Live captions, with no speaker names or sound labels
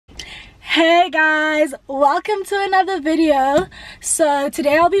Hey guys, welcome to another video. So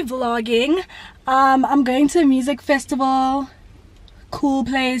today I'll be vlogging. I'm going to a music festival, cool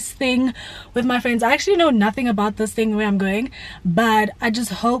place thing with my friends. I actually know nothing about this thing where I'm going, but I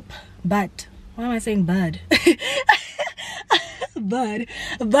just hope, but why am I saying bud?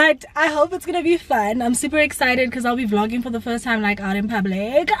 But I hope it's gonna be fun. I'm super excited because I'll be vlogging for the first time, like out in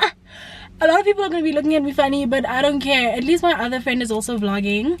public. A lot of people are going to be looking at me funny, but I don't care. At least my other friend is also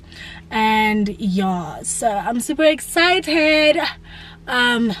vlogging. And yeah, so I'm super excited.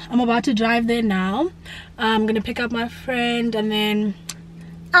 I'm about to drive there now. I'm going to pick up my friend and then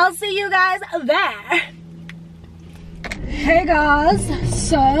I'll see you guys there. Hey guys,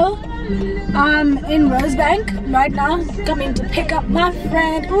 so I'm in Rosebank right now, coming to pick up my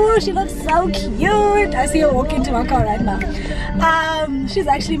friend. Oh, she looks so cute. I see her walk into my car right now. She's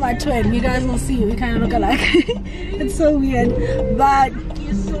actually my twin. You guys will see, we kind of look alike. It's so weird. But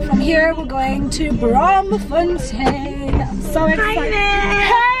from here we're going to Braamfontein. I'm so excited.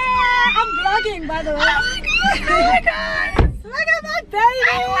 Hey, I'm vlogging by the way. Oh my god. Look at my baby.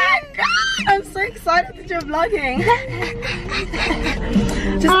 Oh my god. I'm so excited that you're vlogging.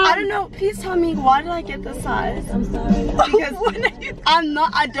 I don't know, please tell me, why did I get this size? I'm sorry. Because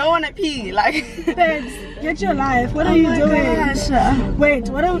I don't want to pee, like. Thanks. Get your life. What are you doing? Gosh. Wait,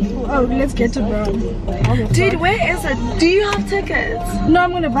 let's get to bro. Dude, where is it? Do you have tickets? No,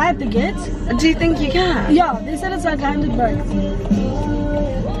 I'm gonna buy the gate. Do you think you can? Yeah, they said it's like 100 bucks.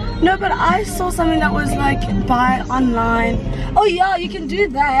 No, but I saw something that was like buy online. Oh yeah, you can do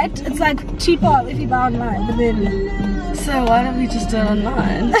that. It's like cheaper if you buy online, but then. So why don't we just do it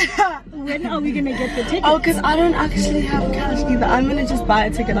online? When are we gonna get the ticket? Oh, because I don't actually have cash either. I'm gonna just buy a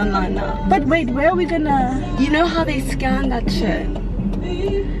ticket online now. But wait, where are we gonna? You know how they scan that shit?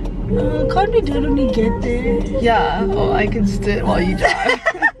 Can't we do it when we get there? Yeah, or I can just do it while you drive.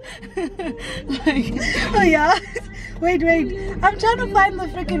 Oh yeah. Wait, I'm trying to find the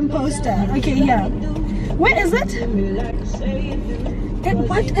freaking poster. Okay, yeah. Where is it?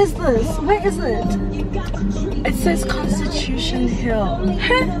 What is this? Where is it? It says Constitution Hill.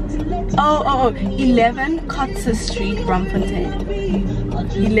 Oh, 11 Kotze Street, Braamfontein.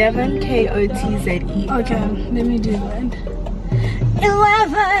 11 K-O-T-Z-E. Okay, let me do that.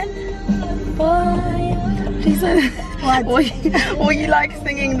 11. Boy. Please. What? Were you like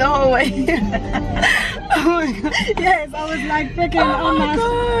singing the whole way? Oh my god. Yes, I was like freaking oh my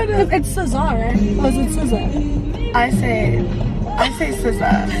god. It's Scissor, right? Or is it Scissor? I say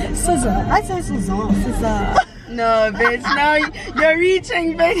scissor. Scissor. I say Scissor. Scissor. No, bitch. No, you're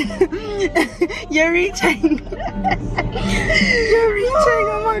reaching, bitch. You're reaching. You're reaching.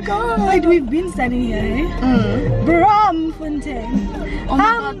 Oh my god. Wait, we've been standing here, eh? Braamfontein. Oh my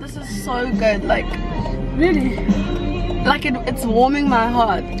god, this is so good. Like, really? Like it's warming my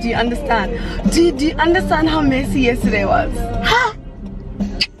heart. Do you understand? Do you understand how messy yesterday was? Huh?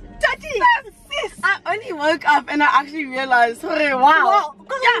 Daddy! I only woke up and I actually realized, wow. Wow,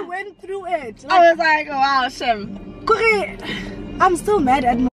 I went through it. Like, I was like, wow, Shem. I'm still mad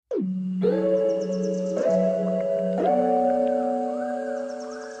at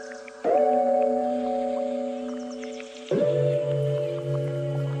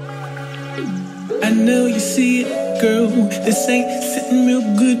I know you see it, girl. This ain't sitting real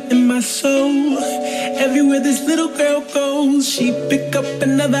good in my soul. Everywhere this little girl goes, she pick up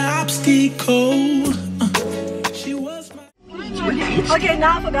another obstacle. She was my. Okay,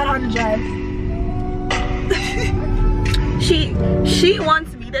 now I forgot how to drive. She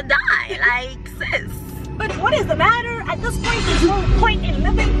wants me to die, like sis. But what is the matter? At this point, there's no point in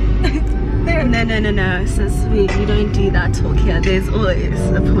living. There. No, sis. We don't do that talk here. There's always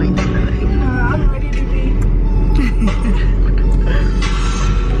a point in living. I'm ready to be.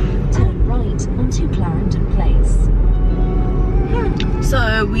 Turn right onto Clarendon Place.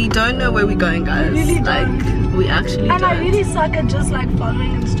 So we don't know where we're going, guys. We really like don't. we actually and don't. I really suck at just like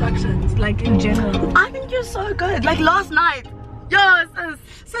following instructions, like in general. I think you're so good. Like last night, yo,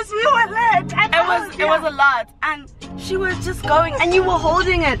 Since we were late, and it was a lot, and she was just going, and you were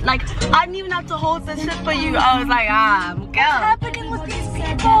holding it. Like I didn't even have to hold the shit for you. I was like, girl. What's happening with these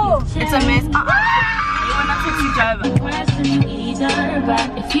people? It's a mess. You were not taxi driver. But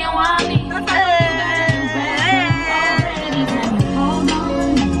if you want me,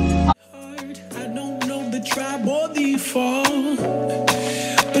 I don't know the tribe or the fall,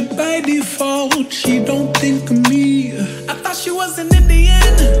 but by default, she don't think of me. I thought she was an Indian.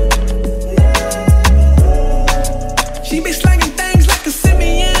 She be slanging things like a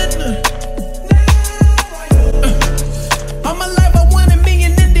simian. All my life I wanted me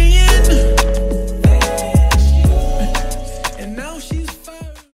an Indian, and now she's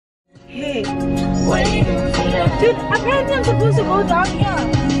fine. Dude, apparently I'm supposed to go down here.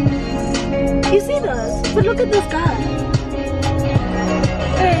 You see this? But look at this guy.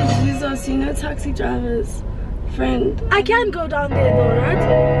 Hey, these are senior taxi drivers. Friend. I can't go down there though, right?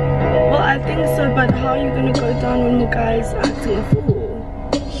 Well, I think so, but how are you gonna go down when the guy's acting a fool?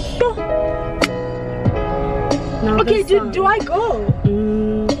 No, okay, dude, do I go?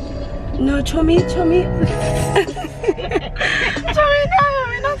 No, Chomi. Chomi, no,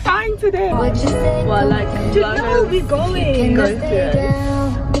 we're not dying today. Well, like, dude, no, we're going. Go through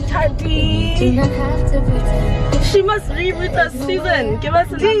it. Tati. She must reroute us, Susan. Give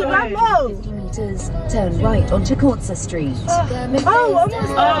us another way. Turn right onto Courtsa Street. Oh,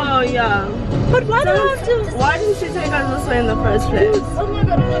 almost. Oh, yeah. But why do I have to? Why didn't she take us this way in the first place? Oh my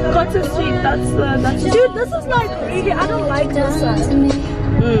god, Courtsa Street, that's dude, this is like really, I don't like this side.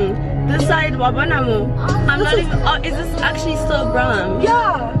 This side, Wabanamu. I'm not even. Oh, is this actually still Bram?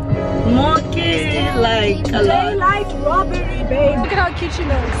 Yeah. Monkey, like a lot. Daylight robbery, babe. Look at how cute she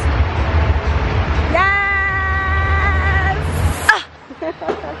looks. Yes!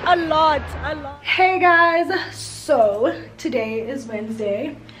 A lot. Hey guys, so today is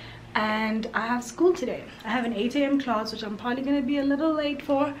Wednesday and I have school today. I have an 8 a.m. class, which I'm probably gonna be a little late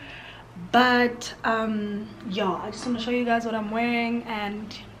for, but yeah, I just want to show you guys what I'm wearing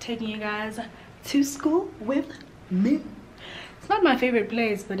and taking you guys to school with me. It's not my favorite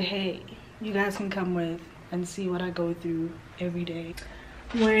place, but hey, you guys can come with and see what I go through every day.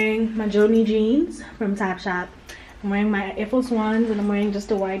 I'm wearing my Joni jeans from Topshop. I'm wearing my Air Force Ones and I'm wearing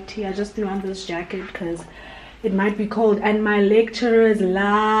just a white tee. I just threw on this jacket because it might be cold and my lecturers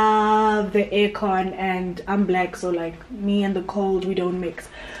love the aircon and I'm black, so like me and the cold, we don't mix.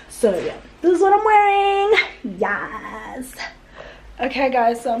 So yeah, this is what I'm wearing. Yes. Okay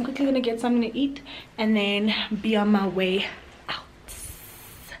guys, so I'm quickly gonna get something to eat and then be on my way out.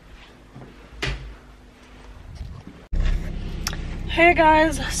 Hey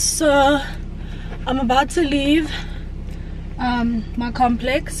guys, so I'm about to leave my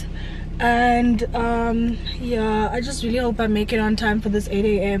complex and yeah, I just really hope I make it on time for this 8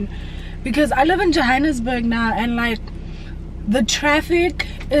 a.m. because I live in Johannesburg now and like the traffic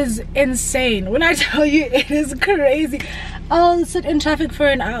is insane. When I tell you, it is crazy. I'll sit in traffic for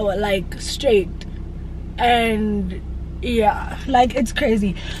an hour like straight and yeah, like it's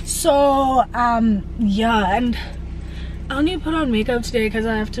crazy. So yeah, and I only put on makeup today because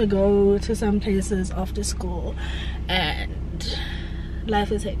I have to go to some places after school and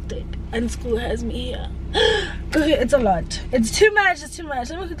life is hectic and school has me here. Okay, it's a lot. It's too much. Let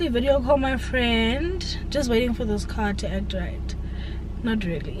me quickly video call my friend. Just waiting for this car to act right. Not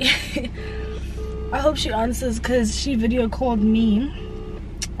really. I hope she answers because she video called me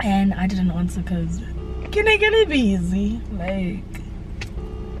and I didn't answer because can I be easy? Like,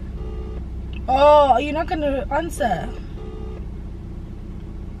 oh, you're not gonna answer?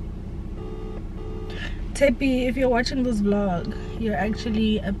 Tepi, if you're watching this vlog, you're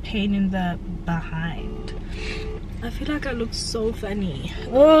actually a pain in the behind. I feel like I look so funny.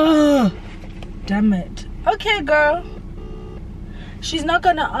 Oh, damn it. Okay, girl. She's not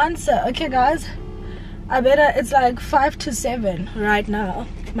gonna answer. Okay, guys. I better, it's like 5 to 7 right now.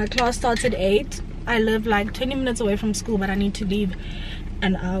 My class starts at 8. I live like 20 minutes away from school, but I need to leave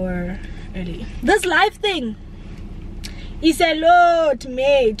an hour early. This live thing, it's a lot,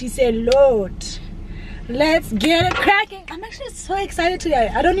 mate. It's a lot. Let's get it cracking. I'm actually so excited today.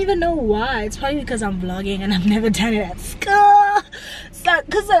 I don't even know why. It's probably because I'm vlogging and I've never done it at school. So,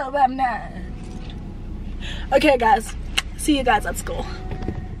 cause I'm not. Okay, guys. See you guys at school.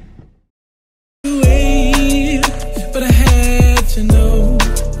 But I had to know.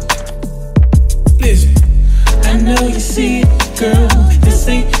 Listen, I know you see it, girl. This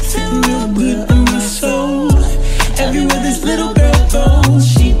ain't sitting real good in my soul. Everywhere this little girl goes,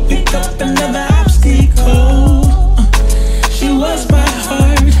 she picked up another obstacle. She was my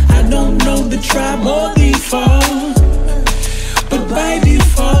heart. I don't know the tribe or default, but by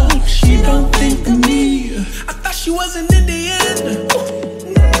default, she don't think of me. I thought she wasn't in the end.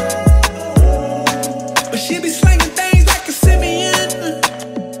 But she be slanging things like a simian.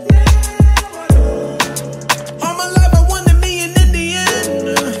 All my life I wanted me an Indian.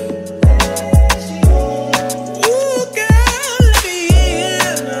 Ooh, girl, let me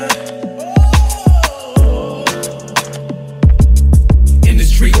in. In the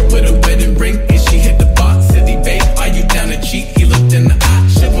street with a wedding ring, and she hit the box. Said he, babe, are you down to cheat? He looked in the eye,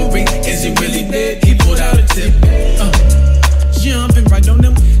 chivalry. Is he really dead? He pulled out a tip. Jumping right on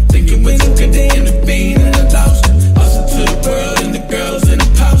them, thinking was it good to intervene in the lost.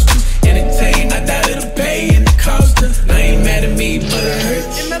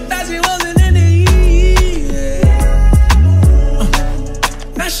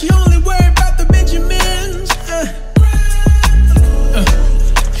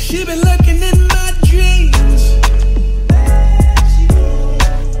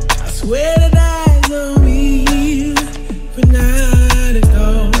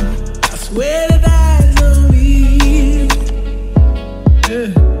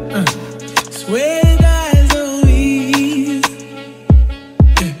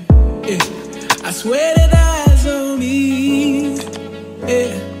 I swear that eyes on me.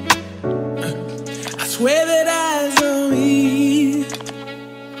 Yeah. I swear that eyes on me.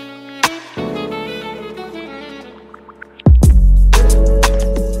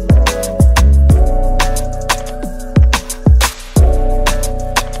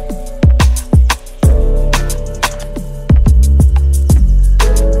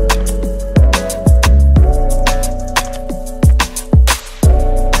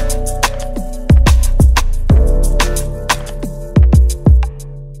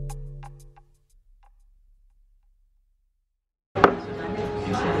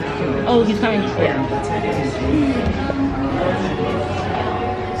 Oh, he's coming. Yeah.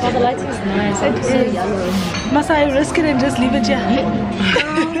 Oh, the lighting is nice. It's so yellow. Must I risk it and just leave it here?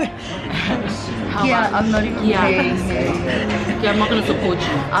 Yeah, I'm not even paying. Yeah, I'm not gonna support you.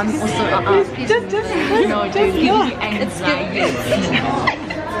 I'm also Just no, dude, give me anxiety.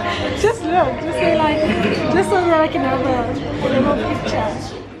 Just look. Just say like, just so that I can have a little picture.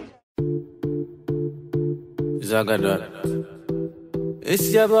 Zagadot.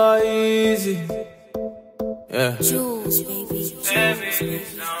 It's your boy Easy. Yeah. Jules, baby.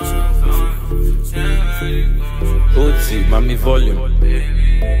 Uzi, mami volume.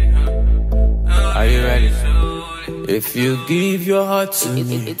 Are you ready? If you give your heart to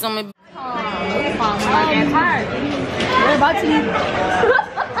me. It's on my. We're about to leave.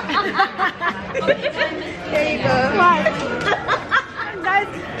 There you go. Guys,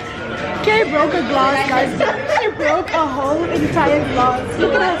 Kay broke a glass, guys. She broke a whole entire glass.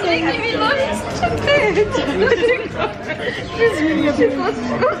 Look at her thing. She's really a big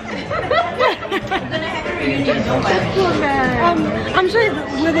I'm sure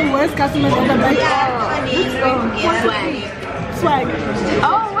we're the worst customers ever. Swag.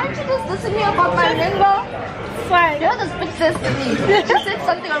 Oh, why don't you just listen to me about my lingo? Swag. You know, this bitch says to me. She said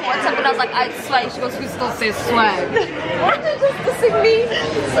something on WhatsApp and I was like, I swag. She goes, who still says swag? Why don't you just listen to me?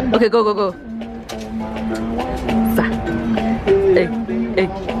 Okay, go. Hey.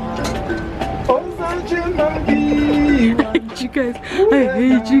 You guys, I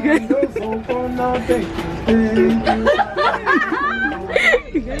hate you guys.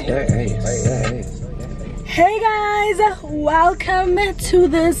 Hey guys, welcome to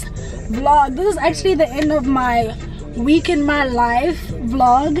this vlog. This is actually the end of my week in my life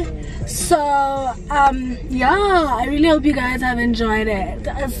vlog. So yeah, I really hope you guys have enjoyed it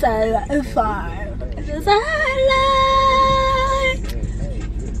so far. This is a highlight.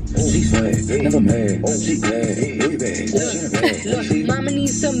 She swag, never mad. She glad, Look, mama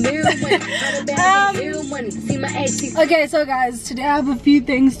needs some real money. See my ass. Okay, so guys, today I have a few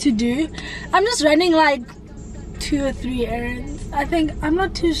things to do. I'm just running like 2 or 3 errands. I think, I'm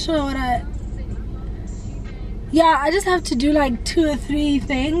not too sure what I just have to do like 2 or 3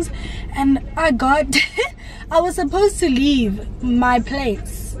 things. And I was supposed to leave my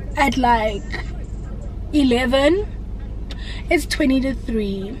place at like 11. It's 20 to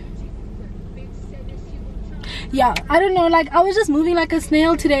 3. Yeah, I don't know, like I was just moving like a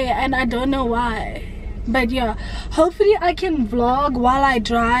snail today and I don't know why. But yeah, hopefully I can vlog while I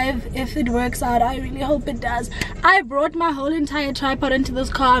drive if it works out. I really hope it does. I brought my whole entire tripod into this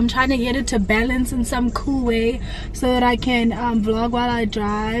car. I'm trying to get it to balance in some cool way so that I can vlog while I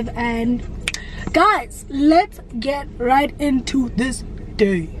drive. And guys, let's get right into this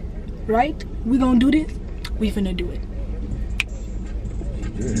day. Right? We gonna do this? We finna do it.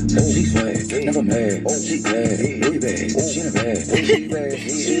 She swag, never mad. She glad, really bad. She in a bad. She bad,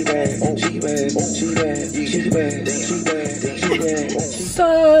 she bad. She bad, she bad. She bad, she bad.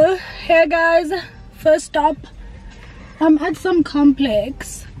 So here guys, first stop, I'm at some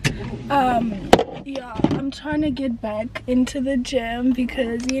complex. Yeah, I'm trying to get back into the gym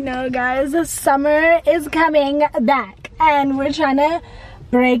because, you know guys, the summer is coming back and we're trying to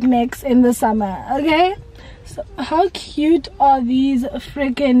break necks in the summer. Okay, so how cute are these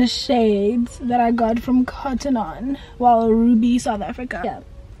freaking shades that I got from Cotton On, well, Ruby, South Africa. Yeah.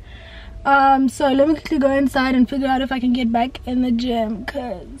 So let me quickly go inside and figure out if I can get back in the gym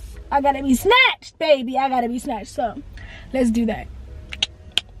because I gotta be snatched, baby. I gotta be snatched. So let's do that.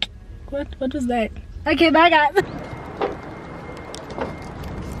 What was that? Okay, bye guys.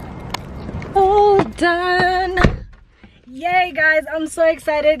 All done. Yay guys, I'm so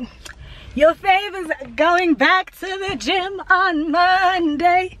excited. Your fave is going back to the gym on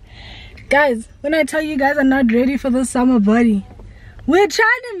Monday. Guys, when I tell you guys I'm not ready for the summer body, we're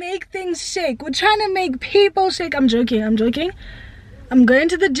trying to make things shake. We're trying to make people shake. I'm joking. I'm going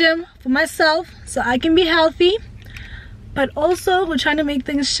to the gym for myself so I can be healthy. But also, we're trying to make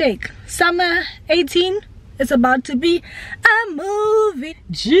things shake. Summer 18 is about to be a movie.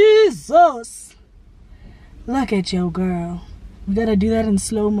 Jesus. Look at your girl. We gotta do that in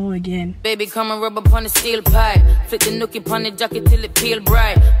slow-mo again. Baby, come and rub up on the steel pipe. Fit the nookie on the jacket till it peel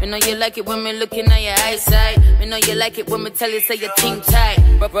bright. Me know you like it when me looking at your eyesight. Me know you like it when me tell you say your team tight.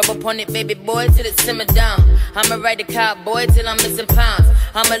 Rub up on it, baby boy, till it simmer down. I'ma ride the cowboy till I'm missing pounds.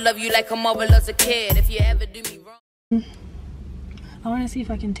 I'ma love you like a marvelous a kid. If you ever do me wrong. I wanna see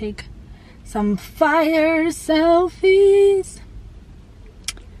if I can take some fire selfies.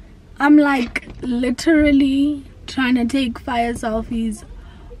 I'm like literally trying to take fire selfies.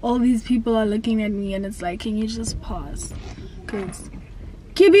 All these people are looking at me and it's like, can you just pause? Cause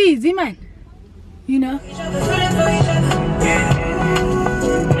keep easy, man. You know?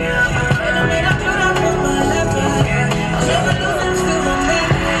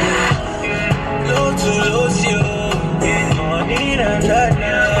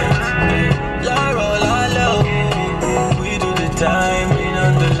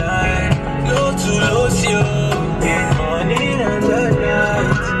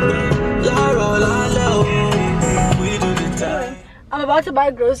 I'm about to buy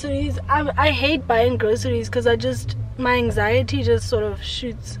groceries. I hate buying groceries because my anxiety just sort of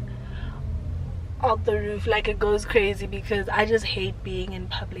shoots out the roof, like it goes crazy, because I just hate being in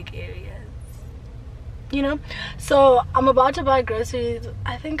public areas, you know. So I'm about to buy groceries.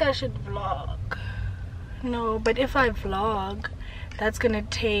 I think I should vlog. No, but if I vlog, that's gonna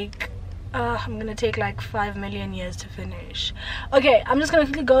take I'm gonna take like 5 million years to finish. Okay, I'm just gonna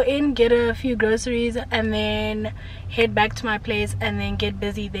quickly go in, get a few groceries, and then head back to my place and then get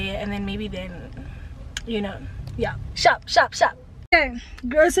busy there, and then maybe then, you know, yeah, shop. Okay,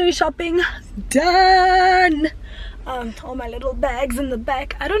 grocery shopping done. All my little bags in the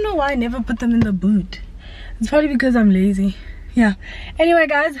back. I don't know why I never put them in the boot. It's probably because I'm lazy. Yeah, anyway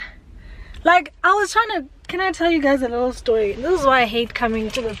guys, like I was trying to, can I tell you guys a little story? This is why I hate coming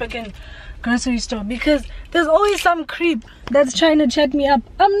to the freaking grocery store, because there's always some creep that's trying to chat me up.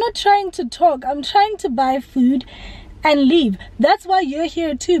 I'm not trying to talk, I'm trying to buy food and leave. That's why you're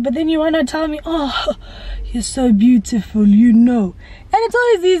here too, but then you want to tell me, oh, you're so beautiful, you know. And it's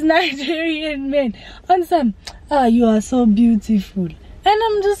always these Nigerian men on some, oh, you are so beautiful. And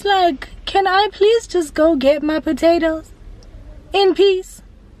I'm just like, can I please just go get my potatoes in peace,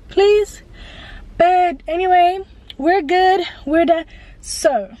 please? But anyway, we're good, we're done.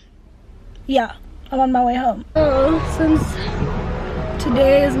 So yeah, I'm on my way home. Oh, since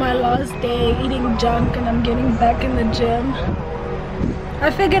today is my last day eating junk and I'm getting back in the gym, I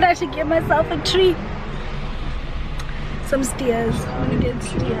figured I should give myself a treat. Some steers. I'm gonna get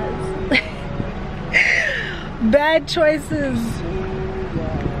steers. Bad choices.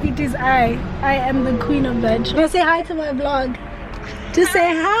 It is I am the queen of bad choices. Wanna say hi to my vlog? Just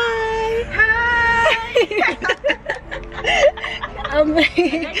say hi.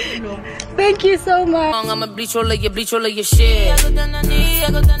 Thank you so much. I'ma bleach all of your shit.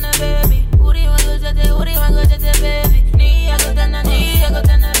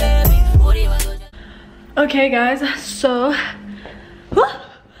 Okay guys, so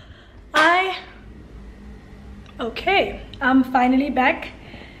I'm finally back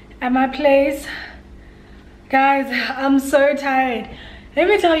at my place. Guys, I'm so tired. Let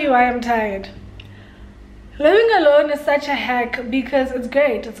me tell you why I'm tired. Living alone is such a hack because it's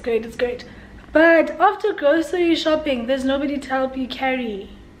great. But after grocery shopping, there's nobody to help you carry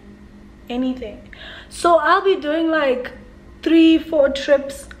anything. So I'll be doing like 3-4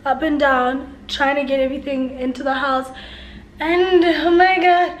 trips up and down, trying to get everything into the house. And oh my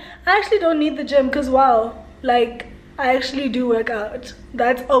god, I actually don't need the gym because wow, like I actually do work out.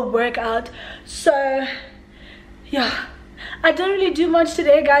 That's a workout. So yeah, I don't really do much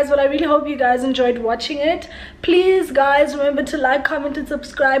today guys, but I really hope you guys enjoyed watching it. Please guys, remember to like, comment and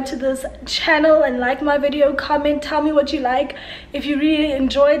subscribe to this channel, and like my video, comment, tell me what you like. If you really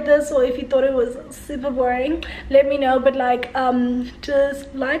enjoyed this or if you thought it was super boring, let me know. But like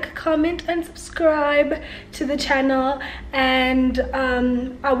just like, comment and subscribe to the channel, and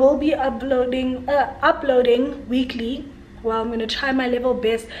I will be uploading weekly. Well, I'm gonna try my level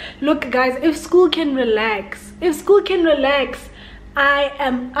best. Look guys, if school can relax, I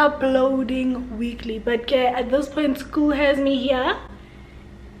am uploading weekly. But yeah, at this point school has me here.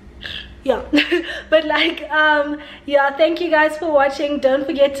 Yeah. But like yeah, thank you guys for watching. Don't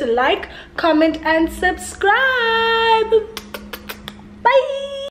forget to like, comment and subscribe. Bye.